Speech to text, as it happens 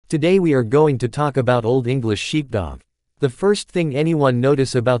Today we are going to talk about Old English Sheepdog. The first thing anyone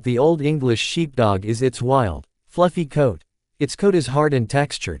notice about the Old English Sheepdog is its wild, fluffy coat. Its coat is hard and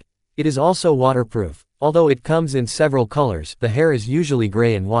textured. It is also waterproof. Although it comes in several colors, the hair is usually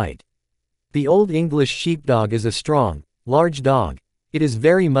gray and white. The Old English Sheepdog is a strong, large dog. It is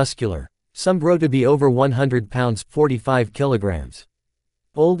very muscular. Some grow to be over 100 pounds, 45 kilograms.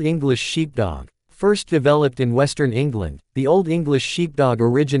 Old English Sheepdog. First developed in Western England, the Old English Sheepdog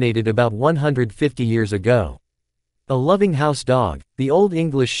originated about 150 years ago. A loving house dog, the Old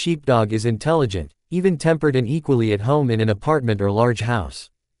English Sheepdog is intelligent, even-tempered and equally at home in an apartment or large house.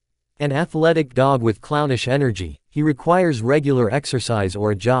 An athletic dog with clownish energy, he requires regular exercise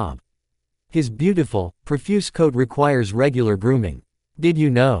or a job. His beautiful, profuse coat requires regular grooming. Did you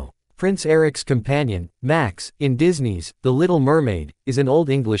know? Prince Eric's companion, Max, in Disney's The Little Mermaid, is an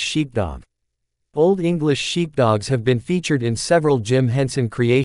Old English Sheepdog. Old English Sheepdogs have been featured in several Jim Hensen creations.